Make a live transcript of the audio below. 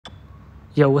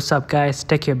Yo, what's up guys,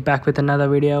 Tech here back with another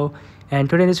video, and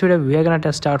today in this video we are gonna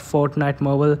test out Fortnite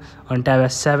mobile on tab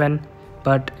S7.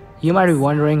 But you might be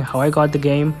wondering how I got the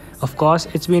game. Of course,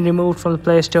 it's been removed from the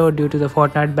Play Store due to the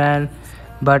Fortnite ban,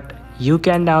 but you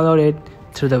can download it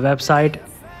through the website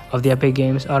of the Epic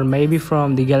Games or maybe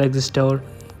from the Galaxy Store.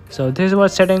 So this is what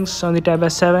settings on the tab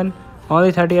S7,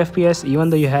 only 30 FPS even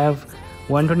though you have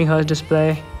 120Hz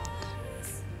display.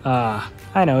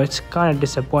 I know it's kind of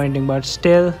disappointing, but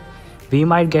still we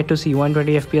might get to see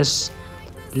 120 FPS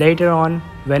later on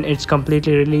when it's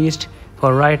completely released.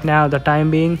 For right now, the time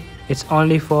being, it's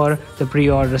only for the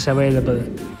pre-orders available.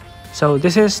 So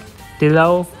this is the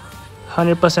low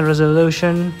 100%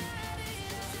 resolution,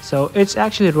 so it's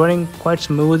actually running quite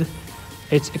smooth.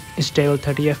 It's stable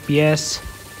 30 FPS,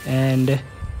 and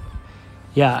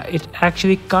yeah, it's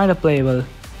actually kind of playable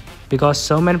because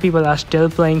so many people are still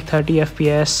playing 30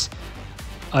 FPS,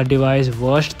 a device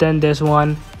worse than this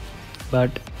one.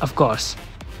 But of course,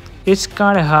 it's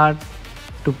kind of hard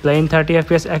to play in 30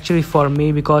 FPS actually for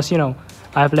me, because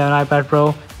I play on iPad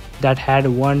Pro that had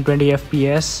 120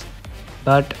 FPS,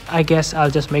 but I guess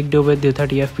I'll just make do with the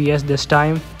 30 FPS this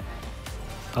time.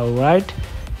 Alright,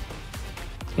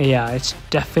 yeah, it's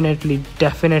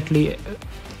definitely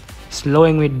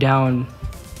slowing me down.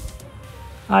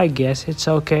 I guess it's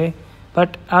okay,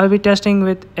 but I'll be testing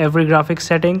with every graphics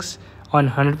settings on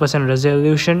 100%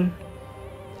 resolution.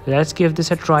 Let's give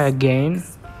this a try again.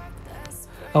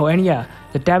 Oh, and yeah,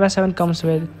 the tab S7 comes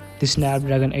with the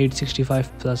Snapdragon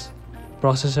 865 Plus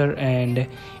processor, and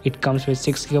it comes with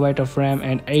 6GB of RAM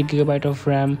and 8GB of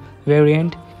RAM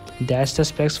variant. That's the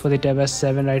specs for the tab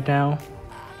S7 right now.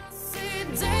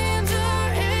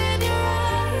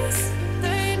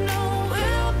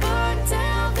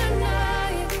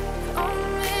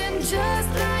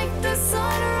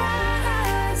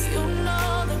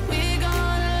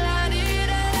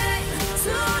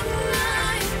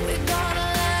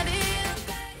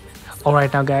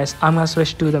 Alright now guys, I'm gonna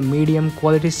switch to the medium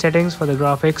quality settings for the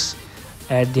graphics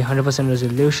at the 100%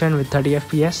 resolution with 30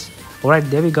 FPS. Alright,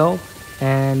 there we go,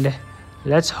 and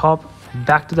let's hop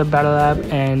back to the battle lab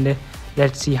and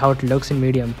let's see how it looks in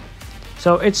medium.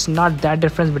 So it's not that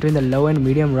difference between the low and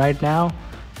medium right now,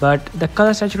 but the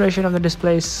color saturation of the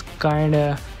display is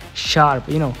kinda sharp.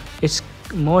 It's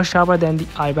more sharper than the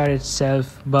iPad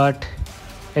itself, but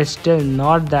it's still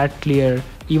not that clear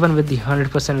even with the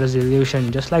 100% resolution,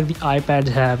 just like the iPads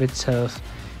have itself.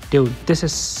 Dude, this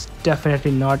is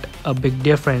definitely not a big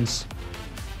difference,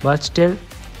 but still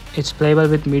it's playable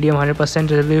with medium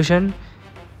 100% resolution.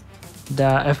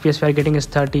 The FPS we're getting is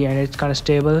 30 and it's kind of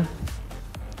stable.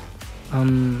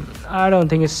 I don't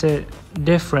think it's a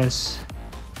difference.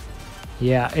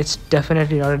 Yeah, it's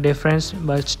definitely not a difference,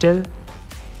 but still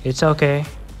it's okay.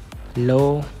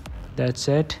 Low, that's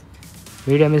it.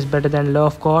 Medium is better than low,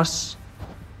 of course.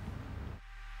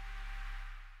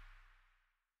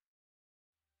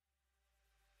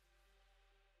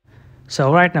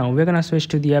 So right now we're gonna switch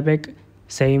to the Epic,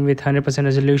 same with 100%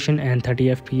 resolution and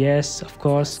 30 FPS, of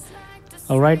course.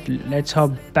 Alright, let's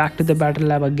hop back to the battle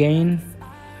lab again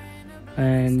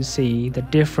and see the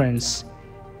difference.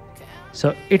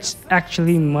 So it's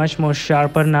actually much more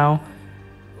sharper now.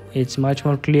 It's much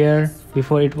more clear.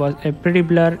 Before it was a pretty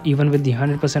blur even with the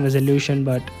 100% resolution,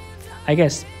 but I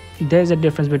guess there's a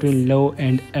difference between low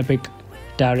and Epic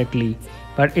directly,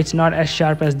 but it's not as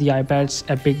sharp as the iPad's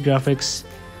Epic graphics.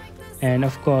 And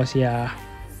of course, yeah.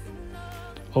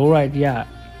 Alright, yeah,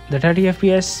 the 30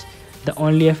 FPS, the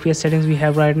only FPS settings we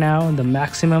have right now, the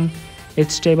maximum.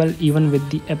 It's stable even with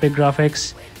the Epic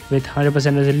graphics with 100%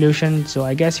 resolution, so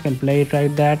I guess you can play it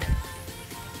like that.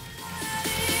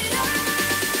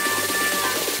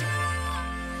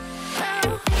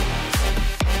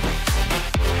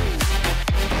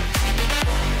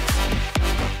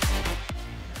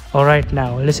 Alright,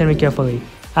 now listen me carefully.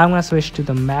 I'm gonna switch to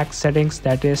the max settings,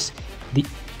 that is the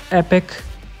Epic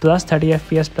plus 30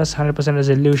 FPS plus 100%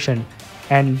 resolution.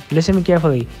 And listen me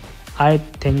carefully, I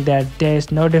think that there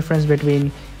is no difference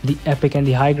between the Epic and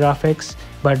the high graphics,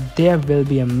 but there will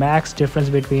be a max difference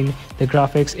between the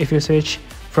graphics if you switch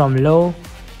from low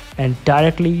and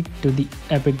directly to the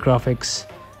Epic graphics.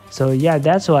 So yeah,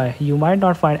 that's why you might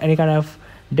not find any kind of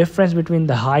difference between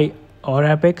the high or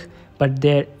Epic, but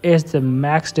there is the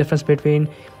max difference between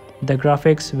the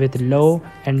graphics with low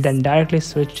and then directly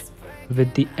switch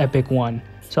with the Epic one.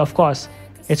 So of course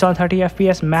it's on 30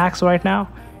 FPS max right now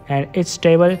and it's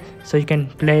stable, so you can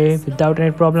play without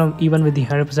any problem even with the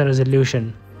 100%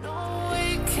 resolution.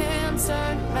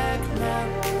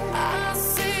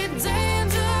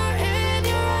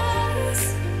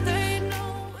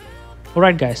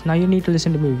 Alright guys, now you need to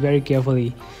listen to me very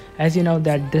carefully as you know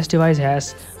that this device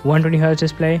has 120Hz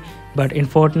display, but in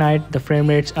Fortnite the frame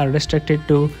rates are restricted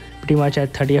to pretty much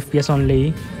at 30 fps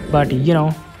only. But you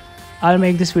know, I'll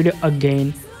make this video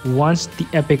again once the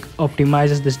Epic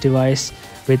optimizes this device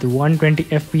with 120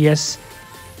 fps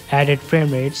added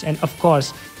frame rates. And of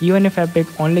course, even if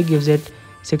Epic only gives it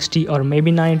 60 or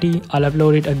maybe 90, I'll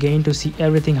upload it again to see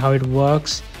everything how it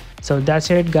works. So that's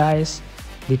it guys,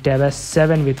 the Tab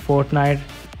S7 with Fortnite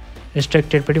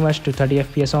restricted pretty much to 30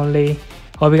 fps only.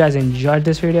 Hope you guys enjoyed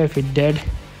this video. If you did,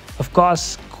 of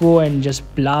course, go and just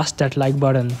blast that like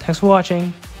button. Thanks for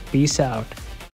watching. Peace out.